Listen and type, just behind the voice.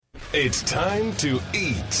It's time to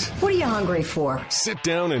eat. What are you hungry for? Sit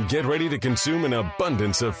down and get ready to consume an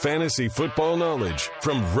abundance of fantasy football knowledge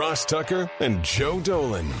from Ross Tucker and Joe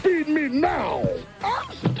Dolan. Feed me now. I'm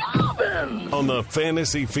starving. On the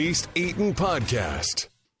Fantasy Feast Eatin' Podcast.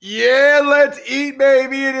 Yeah, let's eat,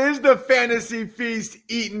 baby. It is the Fantasy Feast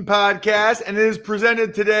Eatin' Podcast, and it is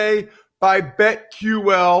presented today by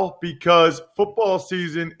BetQL because football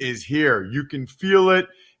season is here. You can feel it.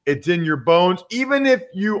 It's in your bones. Even if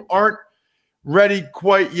you aren't ready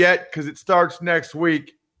quite yet because it starts next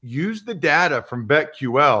week, use the data from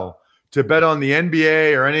BetQL to bet on the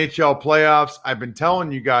NBA or NHL playoffs. I've been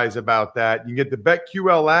telling you guys about that. You can get the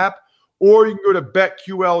BetQL app, or you can go to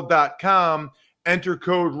BetQL.com, enter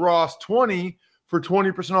code ROSS20 for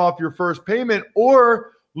 20% off your first payment,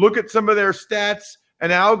 or look at some of their stats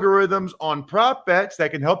and algorithms on prop bets that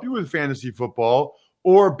can help you with fantasy football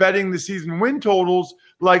or betting the season win totals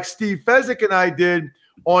like Steve Fezzik and I did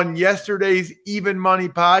on yesterday's Even Money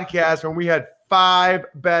podcast when we had 5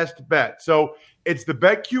 best bets. So it's the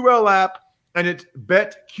BetQL app and it's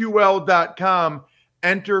BetQL.com.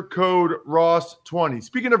 Enter code ROSS20.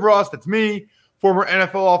 Speaking of Ross, that's me, former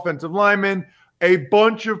NFL offensive lineman, a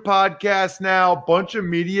bunch of podcasts now, bunch of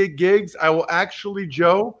media gigs. I will actually,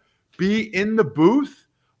 Joe, be in the booth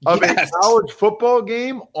of a college football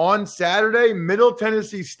game on Saturday, Middle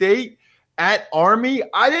Tennessee State at Army.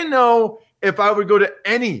 I didn't know if I would go to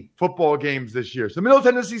any football games this year. So Middle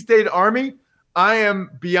Tennessee State Army, I am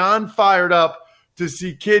beyond fired up to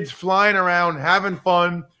see kids flying around, having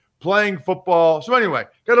fun, playing football. So anyway,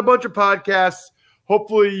 got a bunch of podcasts.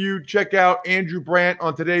 Hopefully you check out Andrew Brandt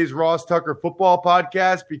on today's Ross Tucker football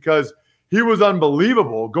podcast because he was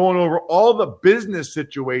unbelievable going over all the business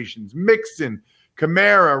situations, Mixon,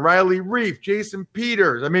 Kamara, Riley Reif, Jason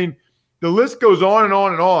Peters. I mean, the list goes on and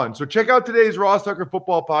on and on. So check out today's Ross Tucker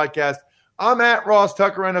football podcast. I'm at Ross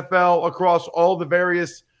Tucker NFL across all the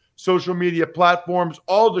various social media platforms.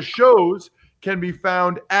 All the shows can be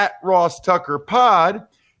found at Ross Tucker Pod.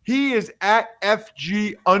 He is at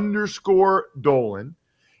FG_Dolan.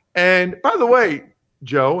 And by the way,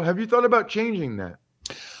 Joe, have you thought about changing that?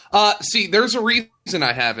 See, there's a reason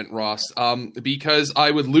I haven't, Ross, because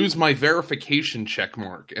I would lose my verification check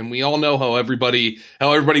mark. And we all know how everybody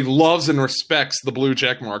loves and respects the blue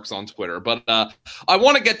check marks on Twitter. But I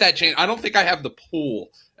want to get that changed. I don't think I have the pull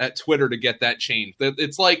at Twitter to get that changed.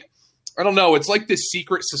 It's like, I don't know. It's like this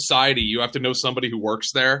secret society. You have to know somebody who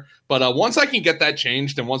works there. But once I can get that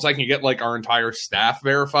changed and once I can get like our entire staff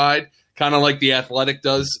verified, kind of like the Athletic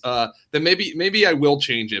does, then maybe I will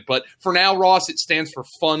change it. But for now, Ross, it stands for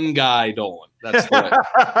Fun Guy Dolan. That's the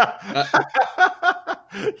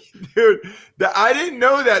way. Dude, I didn't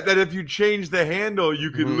know that if you change the handle,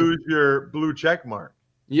 you could lose your blue check mark.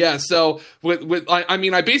 Yeah, so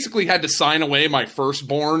I basically had to sign away my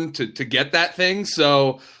firstborn to get that thing.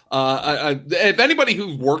 So if anybody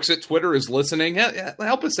who works at Twitter is listening,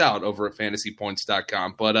 help us out over at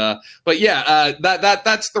fantasypoints.com. But yeah,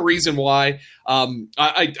 that's the reason why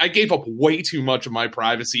I gave up way too much of my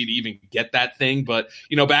privacy to even get that thing. But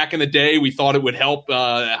back in the day, we thought it would help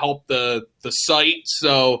the site.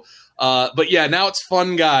 So, but yeah, now it's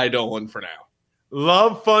Fun Guy Dolan for now.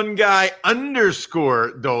 Love Fun Guy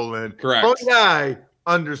 _Dolan. Correct. Fun Guy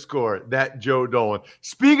 _ that Joe Dolan.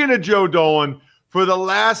 Speaking of Joe Dolan, for the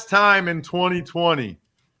last time in 2020,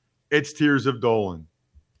 it's Tears of Dolan.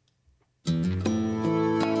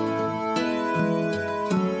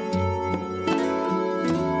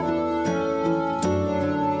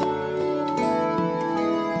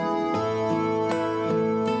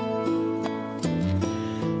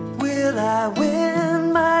 Will I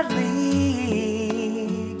win my league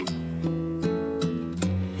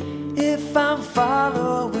if I'm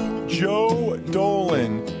following Joe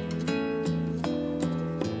Dolan?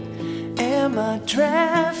 Am I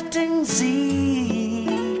drafting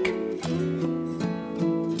Zeke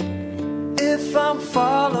if I'm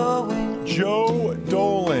following Joe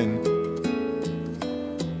Dolan?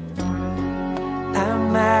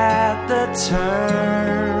 I'm at the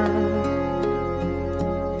turn.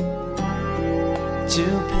 2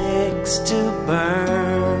 picks to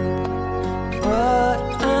burn, but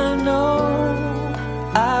I know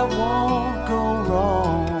I won't go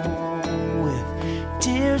wrong with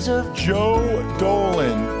Tears of Joe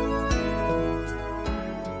Dolan.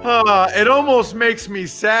 It almost makes me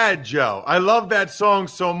sad, Joe. I love that song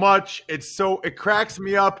so much. It cracks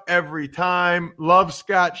me up every time. Love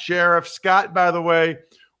Scott Sheriff. Scott, by the way,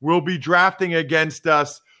 will be drafting against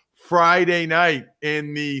us Friday night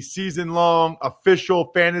in the season-long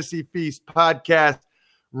official Fantasy Feast podcast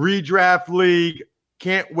redraft league.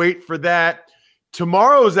 Can't wait for that.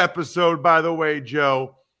 Tomorrow's episode, by the way,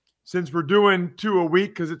 Joe, since we're doing 2 a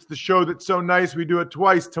week because it's the show that's so nice, we do it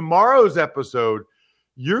twice. Tomorrow's episode,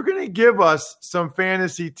 you're going to give us some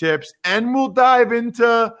fantasy tips, and we'll dive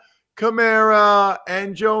into Kamara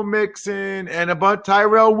and Joe Mixon and about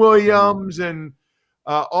Tyrell Williams and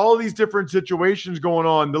all these different situations going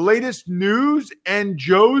on. The latest news and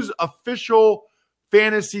Joe's official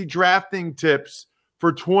fantasy drafting tips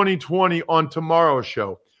for 2020 on tomorrow's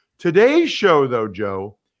show. Today's show, though,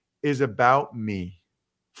 Joe, is about me.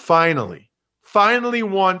 Finally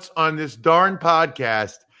once on this darn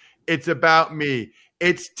podcast, it's about me.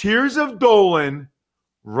 It's Tears of Dolan,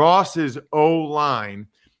 Ross's O-line.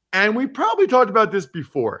 And we probably talked about this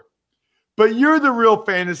before, but you're the real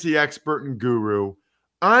fantasy expert and guru.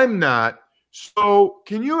 I'm not. So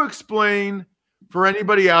can you explain for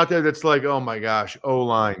anybody out there that's like, oh my gosh,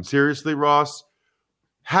 O-line, seriously, Ross,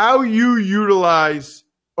 how you utilize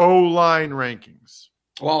O-line rankings?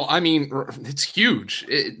 Well, I mean, it's huge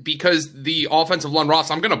because the offensive line,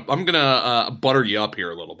 Ross, I'm gonna butter you up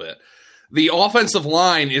here a little bit. The offensive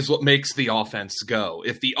line is what makes the offense go.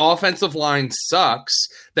 If the offensive line sucks,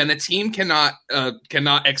 then a team cannot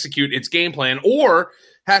execute its game plan or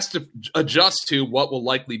has to adjust to what will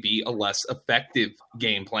likely be a less effective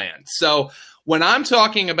game plan. So when I'm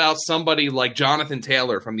talking about somebody like Jonathan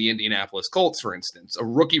Taylor from the Indianapolis Colts, for instance, a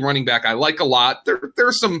rookie running back I like a lot,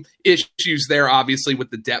 there's some issues there, obviously,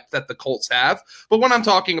 with the depth that the Colts have. But when I'm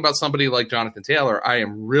talking about somebody like Jonathan Taylor, I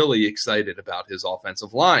am really excited about his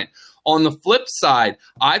offensive line. On the flip side,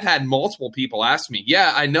 I've had multiple people ask me,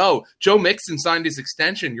 yeah, I know Joe Mixon signed his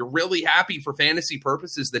extension. You're really happy for fantasy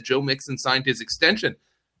purposes that Joe Mixon signed his extension.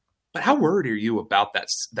 But how worried are you about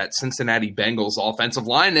that Cincinnati Bengals offensive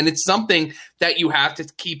line? And it's something that you have to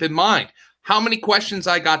keep in mind. How many questions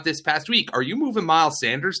I got this past week? Are you moving Miles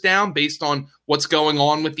Sanders down based on what's going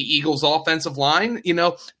on with the Eagles offensive line? You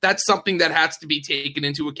know, that's something that has to be taken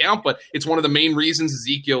into account, but it's one of the main reasons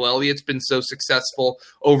Ezekiel Elliott's been so successful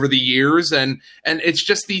over the years. And it's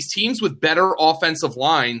just these teams with better offensive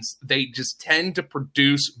lines, they just tend to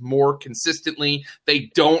produce more consistently. They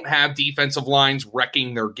don't have defensive lines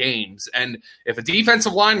wrecking their games. And if a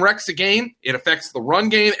defensive line wrecks a game, it affects the run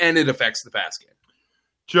game and it affects the pass game.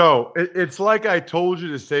 Joe, it's like I told you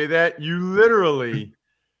to say that. You literally,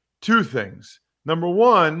 2 things. Number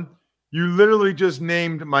one, you literally just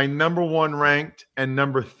named my number 1 ranked and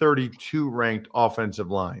number 32 ranked offensive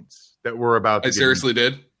lines that we're about to I seriously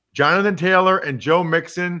did. Jonathan Taylor and Joe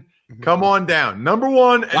Mixon, come on down. Number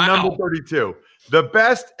 1 and number 32. The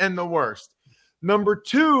best and the worst. Number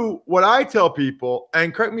 2, what I tell people,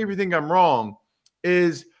 and correct me if you think I'm wrong,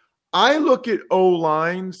 is I look at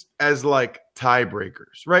O-lines as like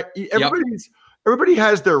tiebreakers, right? Everybody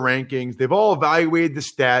has their rankings. They've all evaluated the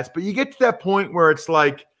stats, but you get to that point where it's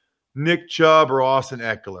like Nick Chubb or Austin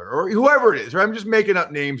Eckler or whoever it is, right? I'm just making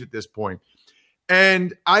up names at this point.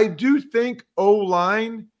 And I do think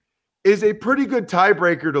O-line is a pretty good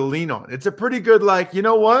tiebreaker to lean on. It's a pretty good, like, you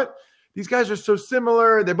know what? These guys are so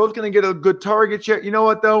similar. They're both going to get a good target share. You know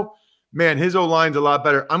what, though? Man, his O-line's a lot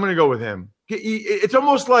better. I'm going to go with him. It's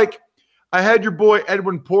almost like I had your boy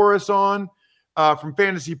Edwin Porras on from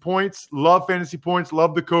Fantasy Points. Love Fantasy Points.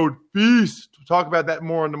 Love the code FEAST. We'll talk about that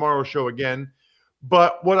more on tomorrow's show again.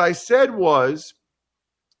 But what I said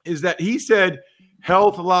is that he said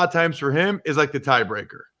health a lot of times for him is like the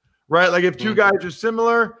tiebreaker, right? Like if 2 guys are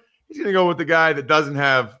similar, he's going to go with the guy that doesn't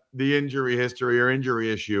have the injury history or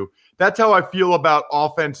injury issue. That's how I feel about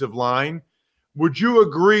offensive line. Would you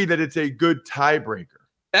agree that it's a good tiebreaker?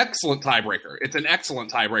 Excellent tiebreaker. It's an excellent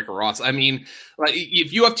tiebreaker, Ross. I mean, like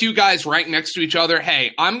if you have 2 guys ranked next to each other,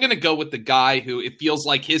 hey, I'm going to go with the guy who it feels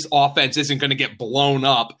like his offense isn't going to get blown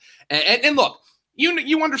up. And look,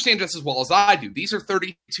 you understand just as well as I do. These are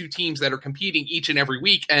 32 teams that are competing each and every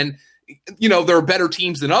week. And, you know, there are better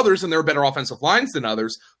teams than others and there are better offensive lines than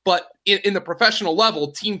others. But in the professional level,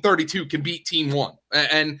 Team 32 can beat Team 1.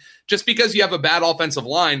 And just because you have a bad offensive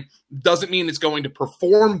line doesn't mean it's going to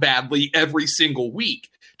perform badly every single week.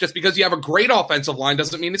 Just because you have a great offensive line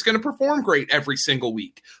doesn't mean it's going to perform great every single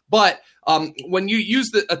week. But when you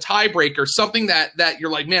use a tiebreaker, something that you're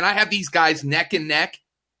like, man, I have these guys neck and neck.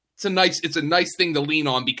 It's a nice thing to lean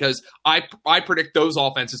on because I predict those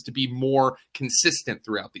offenses to be more consistent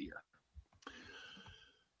throughout the year.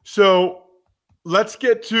 So let's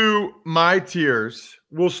get to my tiers.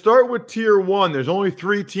 We'll start with tier 1. There's only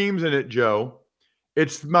 3 teams in it, Joe.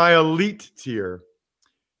 It's my elite tier.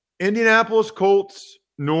 Indianapolis Colts,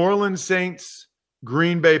 New Orleans Saints,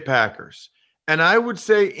 Green Bay Packers. And I would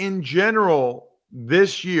say in general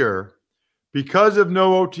this year, because of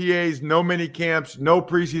no OTAs, no mini camps, no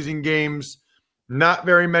preseason games, not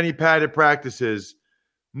very many padded practices,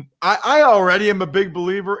 I already am a big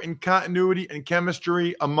believer in continuity and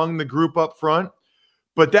chemistry among the group up front,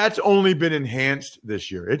 but that's only been enhanced this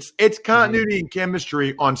year. It's continuity and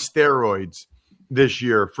chemistry on steroids this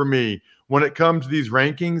year for me when it comes to these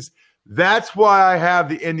rankings. That's why I have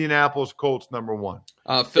the Indianapolis Colts number one.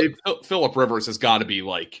 Phillip Rivers has got to be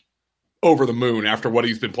like over the moon after what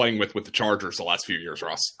he's been playing with the Chargers the last few years,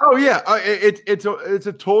 Russ. Oh yeah, it's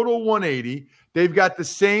a total 180. They've got the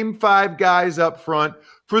same 5 guys up front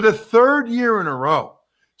for the 3rd year in a row.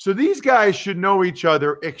 So these guys should know each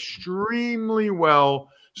other extremely well.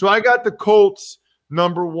 So I got the Colts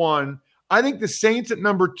number one. I think the Saints at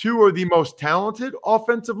number 2 are the most talented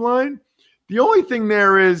offensive line. The only thing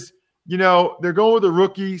there is, they're going with a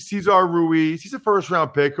rookie, Cesar Ruiz. He's a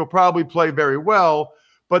first-round pick. He'll probably play very well,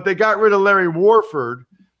 but they got rid of Larry Warford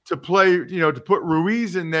to play, to put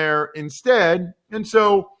Ruiz in there instead. And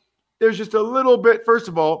so there's just a little bit, first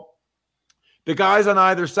of all, the guys on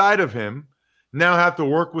either side of him now have to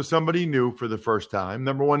work with somebody new for the first time.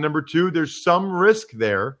 Number one. Number two, there's some risk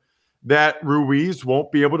there that Ruiz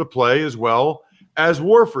won't be able to play as well as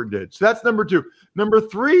Warford did. So that's number 2. Number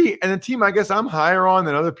 3, and a team I guess I'm higher on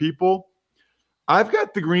than other people, I've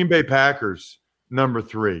got the Green Bay Packers number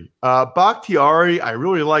 3. Bakhtiari, I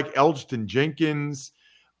really like Elston Jenkins.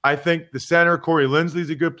 I think the center, Corey Linsley's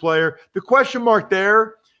a good player. The question mark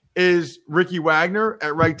there is Ricky Wagner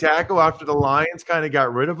at right tackle after the Lions kind of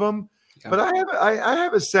got rid of him. Yeah. But I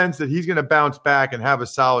have a sense that he's going to bounce back and have a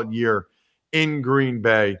solid year in Green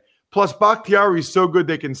Bay. Plus, Bakhtiari is so good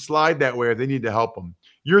they can slide that way if they need to help him.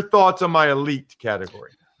 Your thoughts on my elite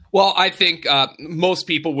category? Well, I think most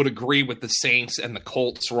people would agree with the Saints and the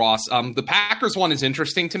Colts, Ross. The Packers one is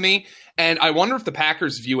interesting to me, and I wonder if the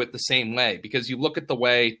Packers view it the same way, because you look at the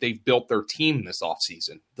way they've built their team this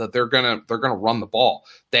offseason, that they're gonna run the ball.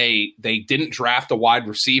 They didn't draft a wide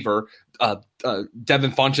receiver.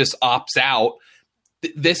 Devin Funchess opts out.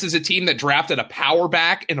 This is a team that drafted a power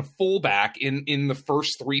back and a fullback in the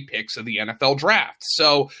first 3 picks of the NFL draft.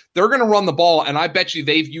 So they're going to run the ball, and I bet you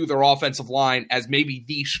they view their offensive line as maybe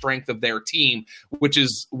the strength of their team, which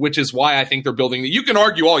is why I think they're building. You can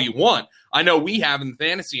argue all you want. I know we have in the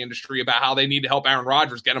fantasy industry about how they need to help Aaron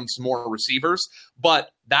Rodgers get him some more receivers, but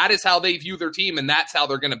that is how they view their team, and that's how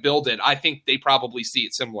they're going to build it. I think they probably see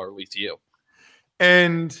it similarly to you.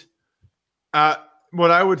 And what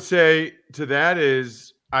I would say to that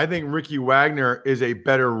is I think Ricky Wagner is a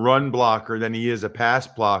better run blocker than he is a pass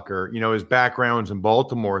blocker. His background's in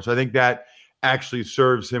Baltimore. So I think that actually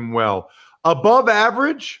serves him well. Above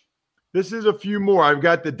average, this is a few more. I've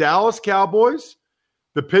got the Dallas Cowboys,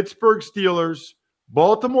 the Pittsburgh Steelers,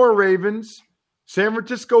 Baltimore Ravens, San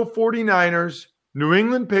Francisco 49ers, New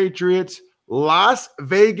England Patriots, Las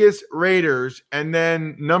Vegas Raiders, and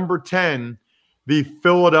then number 10, the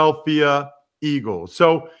Philadelphia Eagles.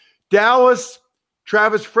 So Dallas,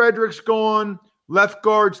 Travis Frederick's gone. Left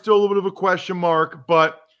guard, still a little bit of a question mark,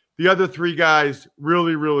 but the other 3 guys,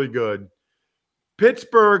 really, really good.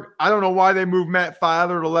 Pittsburgh, I don't know why they moved Matt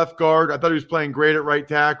Filer to left guard. I thought he was playing great at right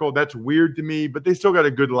tackle. That's weird to me, but they still got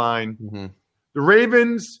a good line. Mm-hmm. The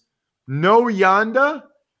Ravens, no Yanda,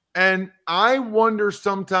 and I wonder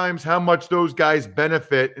sometimes how much those guys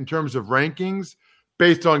benefit in terms of rankings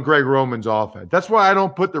based on Greg Roman's offense. That's why I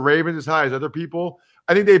don't put the Ravens as high as other people.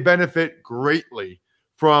 I think they benefit greatly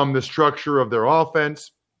from the structure of their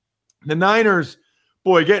offense. The Niners,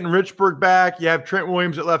 boy, getting Richburg back. You have Trent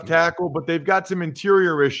Williams at left tackle, but they've got some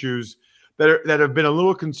interior issues that have been a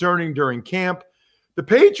little concerning during camp. The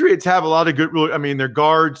Patriots have a lot of good – their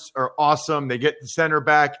guards are awesome. They get the center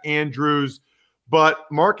back, Andrews, but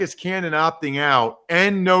Marcus Cannon opting out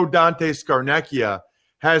and no Dante Scarnecchia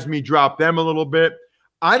has me drop them a little bit.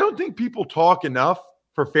 I don't think people talk enough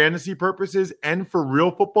for fantasy purposes and for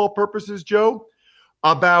real football purposes, Joe,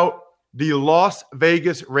 about the Las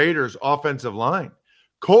Vegas Raiders offensive line.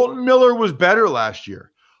 Colton Miller was better last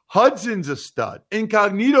year. Hudson's a stud.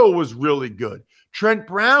 Incognito was really good. Trent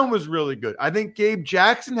Brown was really good. I think Gabe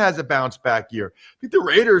Jackson has a bounce back year. I think the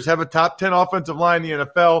Raiders have a top 10 offensive line in the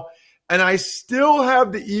NFL, and I still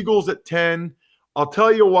have the Eagles at 10. I'll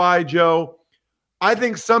tell you why, Joe. I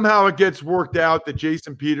think somehow it gets worked out that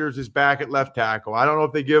Jason Peters is back at left tackle. I don't know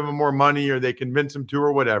if they give him more money or they convince him to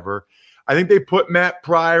or whatever. I think they put Matt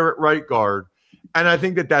Pryor at right guard, and I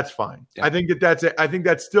think that's fine. Yeah. I think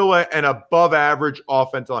that's still an above-average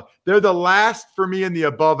offensive line. They're the last for me in the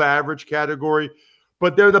above-average category,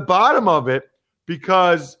 but they're the bottom of it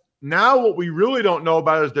because now what we really don't know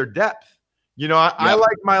about is their depth. I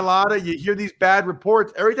like Mailata. You hear these bad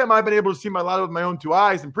reports. Every time I've been able to see Mailata with my own 2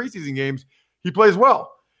 eyes in preseason games, he plays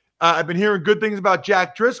well. I've been hearing good things about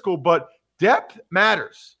Jack Driscoll, but depth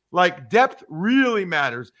matters. Like, depth really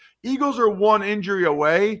matters. Eagles are one injury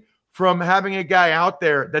away from having a guy out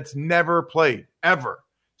there that's never played, ever.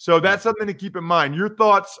 So that's something to keep in mind. Your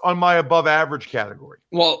thoughts on my above average category?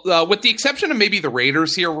 Well, with the exception of maybe the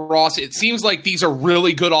Raiders here, Ross, it seems like these are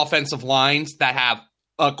really good offensive lines that have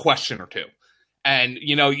a question or two. And,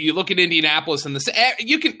 you look at Indianapolis and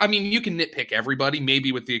you can nitpick everybody,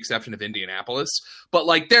 maybe with the exception of Indianapolis, but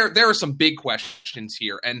like there are some big questions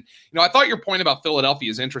here. And, I thought your point about Philadelphia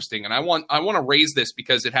is interesting, and I want to raise this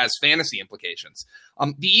because it has fantasy implications.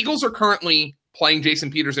 The Eagles are currently playing Jason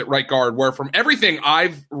Peters at right guard, where from everything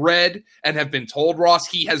I've read and have been told, Ross,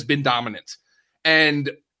 he has been dominant. And,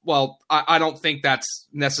 well, I don't think that's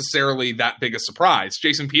necessarily that big a surprise.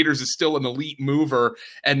 Jason Peters is still an elite mover,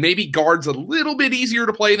 and maybe guard's a little bit easier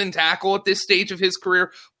to play than tackle at this stage of his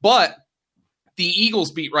career. But the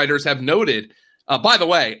Eagles beat writers have noted, by the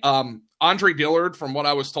way, Andre Dillard, from what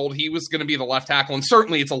I was told, he was going to be the left tackle, and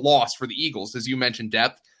certainly it's a loss for the Eagles. As you mentioned,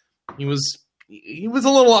 depth. He was a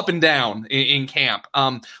little up and down in camp.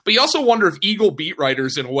 But you also wonder if Eagle beat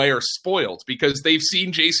writers in a way are spoiled because they've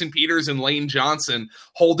seen Jason Peters and Lane Johnson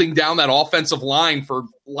holding down that offensive line for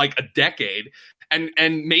like a decade. And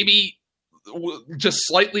maybe just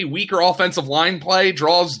slightly weaker offensive line play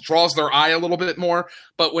draws their eye a little bit more.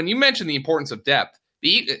 But when you mention the importance of depth,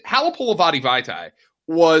 the Halapoulivaati Vaitai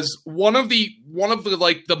was one of the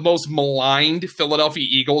like the most maligned Philadelphia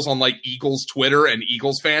Eagles on like Eagles Twitter and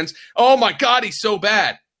Eagles fans. Oh my God, he's so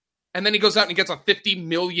bad. And then he goes out and he gets a $50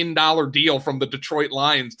 million deal from the Detroit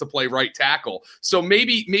Lions to play right tackle. So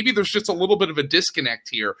maybe there's just a little bit of a disconnect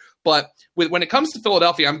here. But when it comes to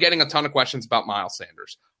Philadelphia, I'm getting a ton of questions about Miles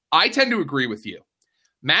Sanders. I tend to agree with you.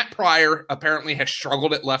 Matt Pryor apparently has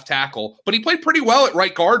struggled at left tackle, but he played pretty well at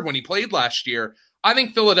right guard when he played last year. I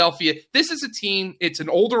think Philadelphia, this is a team, it's an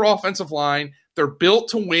older offensive line. They're built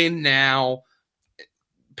to win now.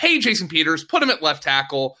 Pay Jason Peters, put him at left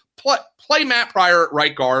tackle, play Matt Pryor at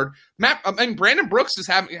right guard. Brandon Brooks has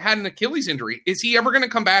had an Achilles injury. Is he ever going to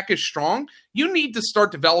come back as strong? You need to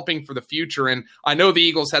start developing for the future. And I know the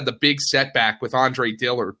Eagles had the big setback with Andre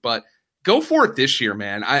Dillard, but go for it this year,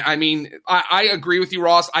 man. I agree with you,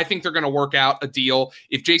 Ross. I think they're going to work out a deal.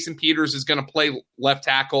 If Jason Peters is going to play left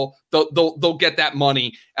tackle, they'll get that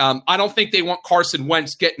money. I don't think they want Carson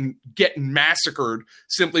Wentz getting massacred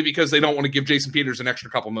simply because they don't want to give Jason Peters an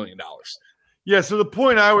extra couple $1 million. Yeah, so the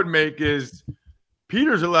point I would make is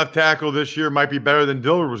Peters at left tackle this year might be better than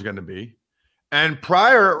Dillard was going to be. And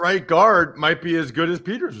Pryor at right guard might be as good as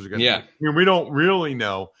Peters was going to be. I mean, we don't really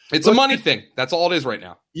know. It's a money thing. That's all it is right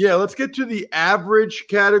now. Yeah, let's get to the average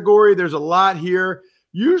category. There's a lot here.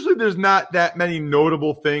 Usually there's not that many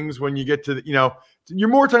notable things when you get to you're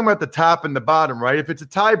more talking about the top and the bottom, right? If it's a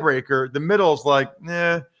tiebreaker, the middle is like,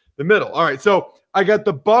 the middle. All right, so I got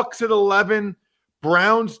the Bucks at 11,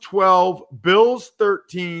 Browns 12, Bills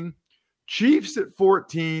 13, Chiefs at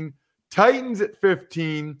 14, Titans at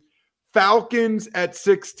 15, Falcons at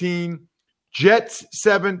 16, Jets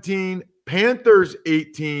 17, Panthers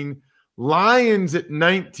 18, Lions at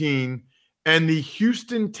 19, and the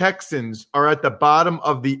Houston Texans are at the bottom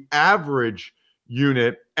of the average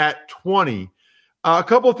unit at 20. A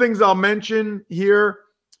couple of things I'll mention here.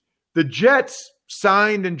 The Jets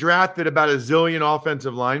signed and drafted about a zillion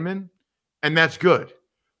offensive linemen, and that's good.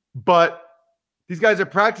 But these guys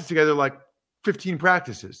have practiced together like 15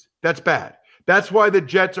 practices. That's bad. That's why the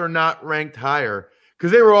Jets are not ranked higher,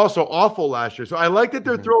 because they were also awful last year. So I like that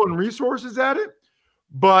they're throwing resources at it,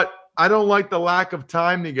 but I don't like the lack of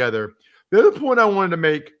time together. The other point I wanted to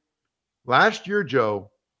make, last year,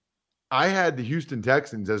 Joe, I had the Houston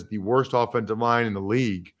Texans as the worst offensive line in the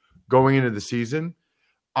league going into the season.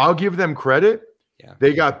 I'll give them credit. Yeah.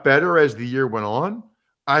 They got better as the year went on.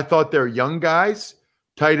 I thought their young guys,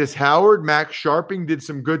 Titus Howard, Max Sharping, did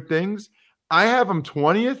some good things. I have them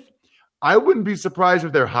 20th. I wouldn't be surprised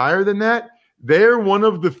if they're higher than that. They're one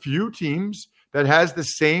of the few teams that has the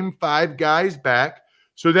same 5 guys back.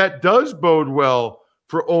 So that does bode well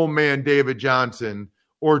for old man David Johnson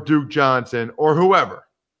or Duke Johnson or whoever.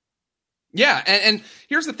 Yeah, and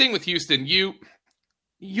here's the thing with Houston. You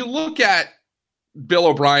look at Bill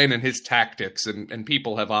O'Brien and his tactics, and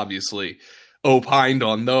people have obviously opined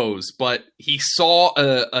on those, but he saw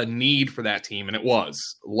a need for that team, and it was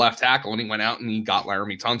left tackle, and he went out and he got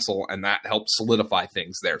Laramie Tunsil, and that helped solidify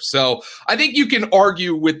things there. So I think you can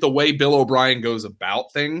argue with the way Bill O'Brien goes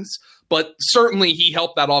about things, but certainly he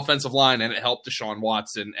helped that offensive line, and it helped Deshaun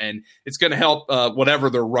Watson, and it's going to help whatever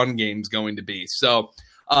their run game is going to be. So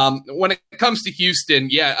when it comes to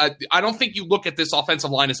Houston, I don't think you look at this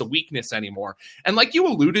offensive line as a weakness anymore. And like you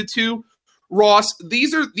alluded to, Ross,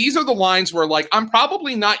 these are the lines where, like, I'm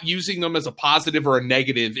probably not using them as a positive or a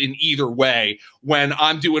negative in either way when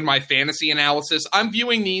I'm doing my fantasy analysis. I'm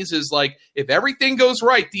viewing these as, like, if everything goes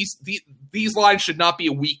right, these lines should not be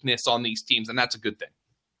a weakness on these teams, and that's a good thing.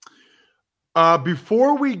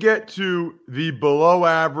 Before we get to the below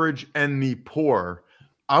average and the poor,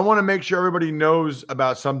 I want to make sure everybody knows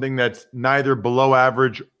about something that's neither below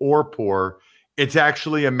average or poor. It's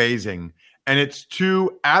actually amazing. And it's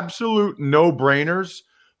two absolute no-brainers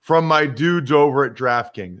from my dudes over at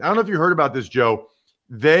DraftKings. I don't know if you heard about this, Joe.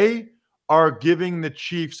 They are giving the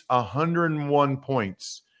Chiefs 101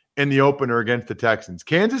 points in the opener against the Texans.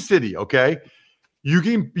 Kansas City, okay? You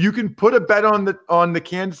can put a bet on the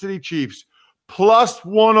Kansas City Chiefs plus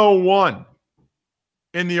 101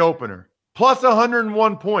 in the opener. Plus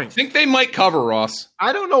 101 points. I think they might cover, Ross.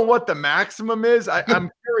 I don't know what the maximum is. I'm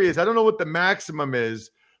curious. I don't know what the maximum is.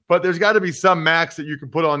 But there's got to be some max that you can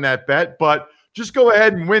put on that bet. But just go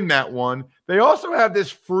ahead and win that one. They also have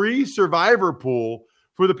this free survivor pool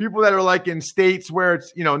for the people that are like in states where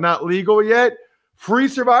it's, not legal yet. Free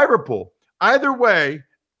survivor pool. Either way,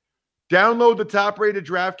 download the top-rated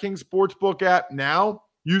DraftKings Sportsbook app now.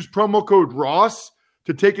 Use promo code Ross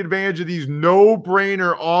to take advantage of these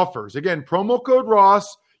no-brainer offers. Again, promo code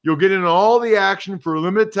Ross. You'll get in all the action for a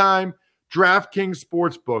limited time. DraftKings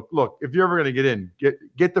Sportsbook. Look, if you're ever going to get in,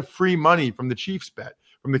 get the free money from the Chiefs bet,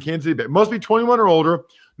 from the Kansas City bet. Must be 21 or older,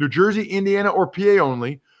 New Jersey, Indiana, or PA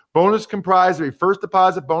only. Bonus comprised of a first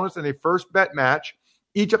deposit bonus and a first bet match,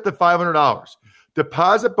 each up to $500.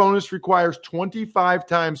 Deposit bonus requires 25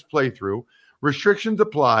 times playthrough. Restrictions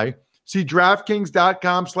apply. See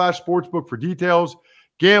DraftKings.com/sportsbook for details.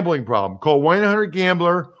 Gambling problem. Call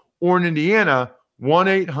 1-800-GAMBLER or in Indiana,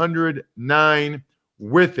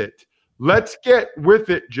 1-800-9-WITH-IT. Let's get with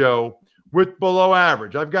it, Joe, with below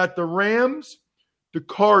average. I've got the Rams, the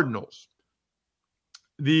Cardinals,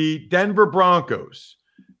 the Denver Broncos,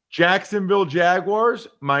 Jacksonville Jaguars,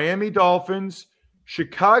 Miami Dolphins,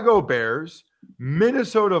 Chicago Bears,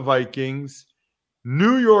 Minnesota Vikings,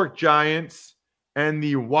 New York Giants, and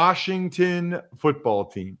the Washington football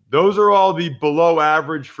team. Those are all the below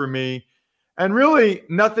average for me. And really,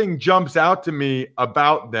 nothing jumps out to me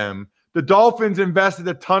about them. The Dolphins invested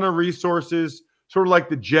a ton of resources, sort of like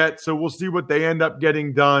the Jets, so we'll see what they end up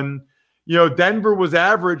getting done. Denver was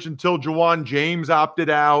average until Jawan James opted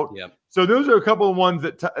out. Yep. So those are a couple of ones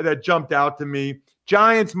that jumped out to me.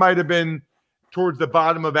 Giants might have been towards the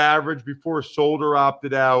bottom of average before Solder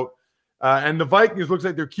opted out. And the Vikings looks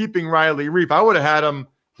like they're keeping Riley Reif. I would have had them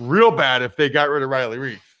real bad if they got rid of Riley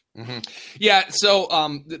Reif. Mm-hmm. Yeah, so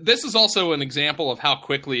this is also an example of how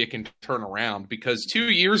quickly it can turn around because 2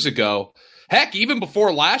 years ago, heck, even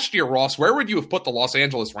before last year, Ross, where would you have put the Los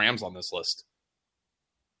Angeles Rams on this list?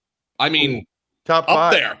 I mean, top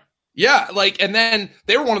up 5. there. Yeah, and then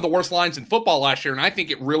they were one of the worst lines in football last year, and I think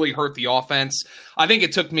it really hurt the offense. I think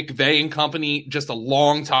it took McVay and company just a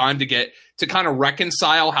long time to kind of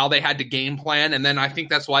reconcile how they had to game plan, and then I think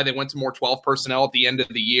that's why they went to more 12 personnel at the end of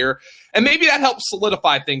the year. And maybe that helped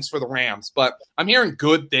solidify things for the Rams, but I'm hearing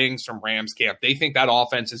good things from Rams camp. They think that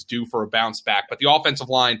offense is due for a bounce back, but the offensive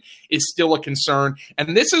line is still a concern,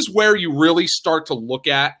 and this is where you really start to look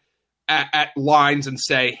at lines and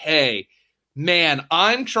say, hey, man,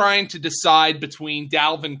 I'm trying to decide between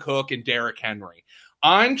Dalvin Cook and Derrick Henry.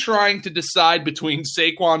 I'm trying to decide between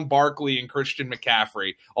Saquon Barkley and Christian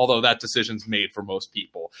McCaffrey, although that decision's made for most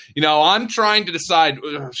people. I'm trying to decide,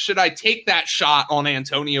 should I take that shot on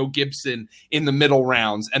Antonio Gibson in the middle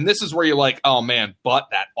rounds? And this is where you're like, oh, man, but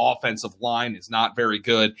that offensive line is not very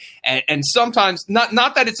good. And sometimes,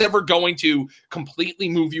 not that it's ever going to completely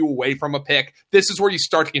move you away from a pick, this is where you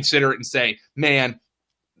start to consider it and say, man,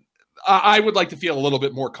 I would like to feel a little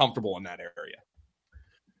bit more comfortable in that area.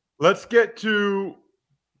 Let's get to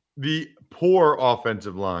the poor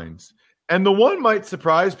offensive lines. And the one might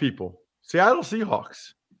surprise people. Seattle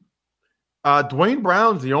Seahawks. Dwayne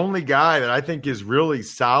Brown's the only guy that I think is really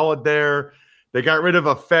solid there. They got rid of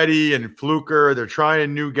Affetti and Fluker. They're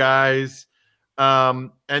trying new guys. And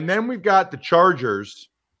then we've got the Chargers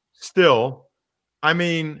still. I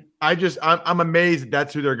mean, I'm amazed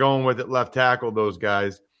that's who they're going with at left tackle, those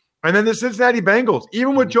guys. And then the Cincinnati Bengals,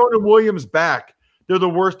 even with Jonah Williams back, they're the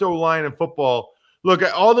worst O-line in football. Look,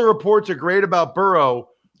 all the reports are great about Burrow,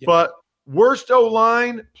 but worst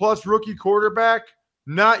O-line plus rookie quarterback,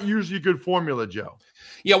 not usually a good formula, Joe.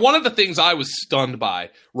 Yeah, one of the things I was stunned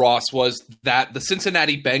by, Ross, was that the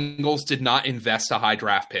Cincinnati Bengals did not invest a high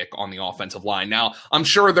draft pick on the offensive line. Now, I'm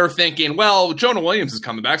sure they're thinking, well, Jonah Williams is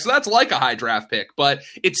coming back, so that's like a high draft pick. But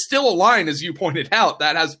it's still a line, as you pointed out,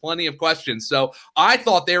 that has plenty of questions. So I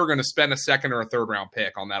thought they were going to spend a second or a third round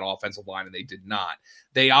pick on that offensive line, and they did not.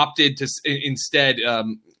 They opted to instead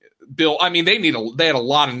build. I mean, they had a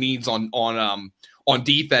lot of needs on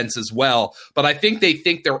defense as well. But I think they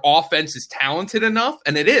think their offense is talented enough,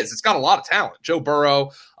 and it is. It's got a lot of talent. Joe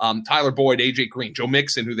Burrow, Tyler Boyd, AJ Green, Joe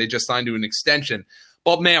Mixon, who they just signed to an extension.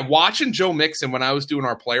 But, man, watching Joe Mixon when I was doing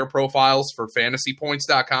our player profiles for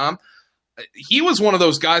fantasypoints.com, he was one of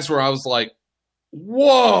those guys where I was like,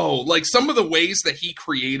 whoa, like some of the ways that he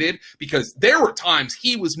created, because there were times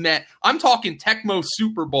he was met. I'm talking Tecmo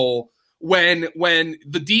Super Bowl when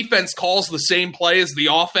the defense calls the same play as the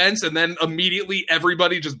offense and then immediately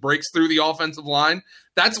everybody just breaks through the offensive line.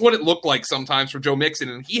 That's what it looked like sometimes for Joe Mixon,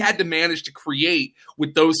 and he had to manage to create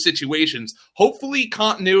with those situations. Hopefully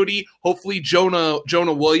continuity, hopefully Jonah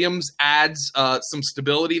Williams adds some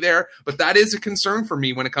stability there, but that is a concern for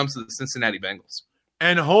me when it comes to the Cincinnati Bengals.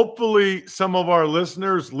 And hopefully some of our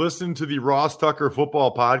listeners listen to the Ross Tucker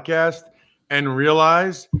Football Podcast and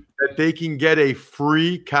realize that they can get a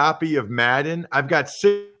free copy of Madden. I've got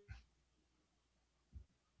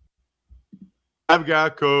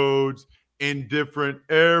codes in different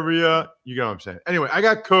area. You know what I'm saying? Anyway, I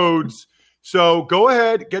got codes. So go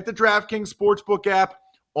ahead, get the DraftKings Sportsbook app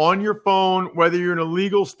on your phone, whether you're in a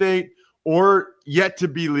legal state or yet to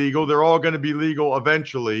be legal. They're all going to be legal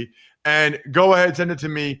eventually. And go ahead, send it to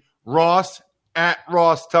me,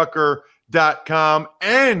 ross@rosstucker.com.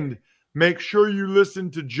 And make sure you listen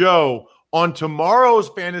to Joe on tomorrow's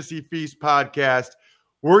Fantasy Feast podcast.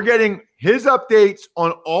 We're getting his updates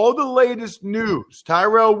on all the latest news,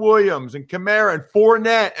 Tyrell Williams and Kamara and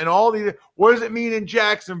Fournette and all the – what does it mean in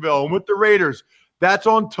Jacksonville and with the Raiders? That's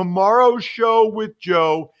on tomorrow's show with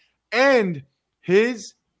Joe and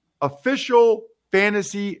his official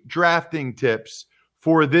fantasy drafting tips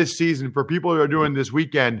for this season for people who are doing this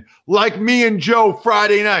weekend, like me and Joe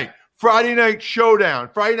Friday night showdown,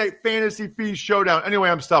 Friday night Fantasy Feast showdown. Anyway,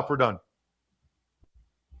 I'm stopped. We're done.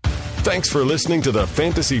 Thanks for listening to the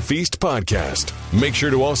Fantasy Feast podcast. Make sure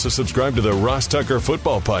to also subscribe to the Ross Tucker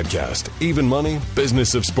Football Podcast, Even Money,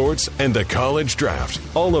 Business of Sports, and the College Draft.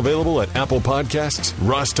 All available at Apple Podcasts,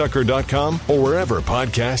 rosstucker.com, or wherever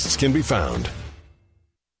podcasts can be found.